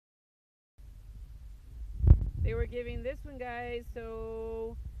were giving this one, guys.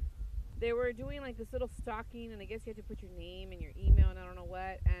 So they were doing like this little stocking, and I guess you had to put your name and your email and I don't know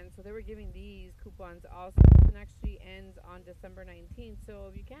what. And so they were giving these coupons also. And actually ends on December 19th.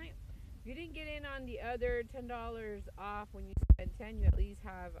 So if you didn't get in on the other $10 off when you spend 10, you at least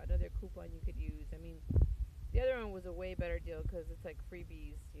have another coupon you could use. I mean, the other one was a way better deal because it's like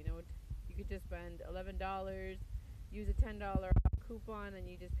freebies. You know, you could just spend $11, use a $10 off coupon, and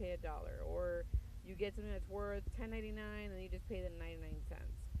you just pay $1. Or you get something that's worth $10.99 and you just pay the 99 cents.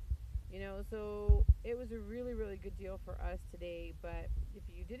 You know, so it was a really really good deal for us today. But if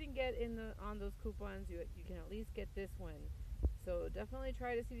you didn't get in the on those coupons, you can at least get this one. So definitely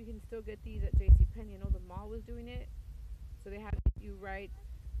try to see if you can still get these at Jcpenney. I know the mall was doing it, so they have you write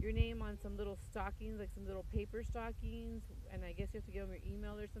your name on some little stockings, like some little paper stockings, and I guess you have to give them your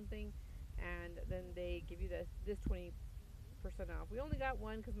email or something, and then they give you this 20% off. We only got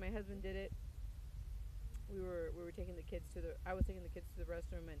one because my husband did it. We were taking the kids to the I was taking the kids to the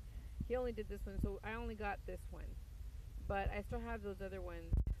restroom, and he only did this one, so I only got this one. But I still have those other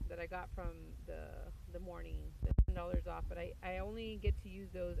ones that I got from the morning, the $10 off. But I only get to use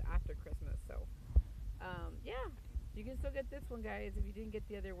those after Christmas. So yeah, you can still get this one, guys, if you didn't get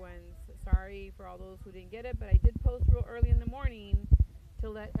the other ones. Sorry for all those who didn't get it, but I did post real early in the morning to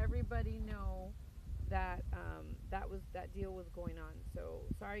let everybody know that that deal was going on. So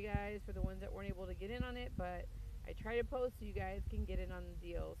sorry, guys, for the ones that weren't able to get in on it, but I try to post so you guys can get in on the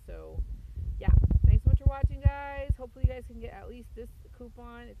deal. So yeah, thanks so much for watching, guys. Hopefully you guys can get at least this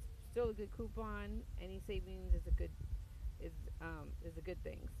coupon. It's still a good coupon. Any savings is is a good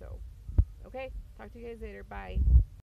thing. So okay, talk to you guys later. Bye.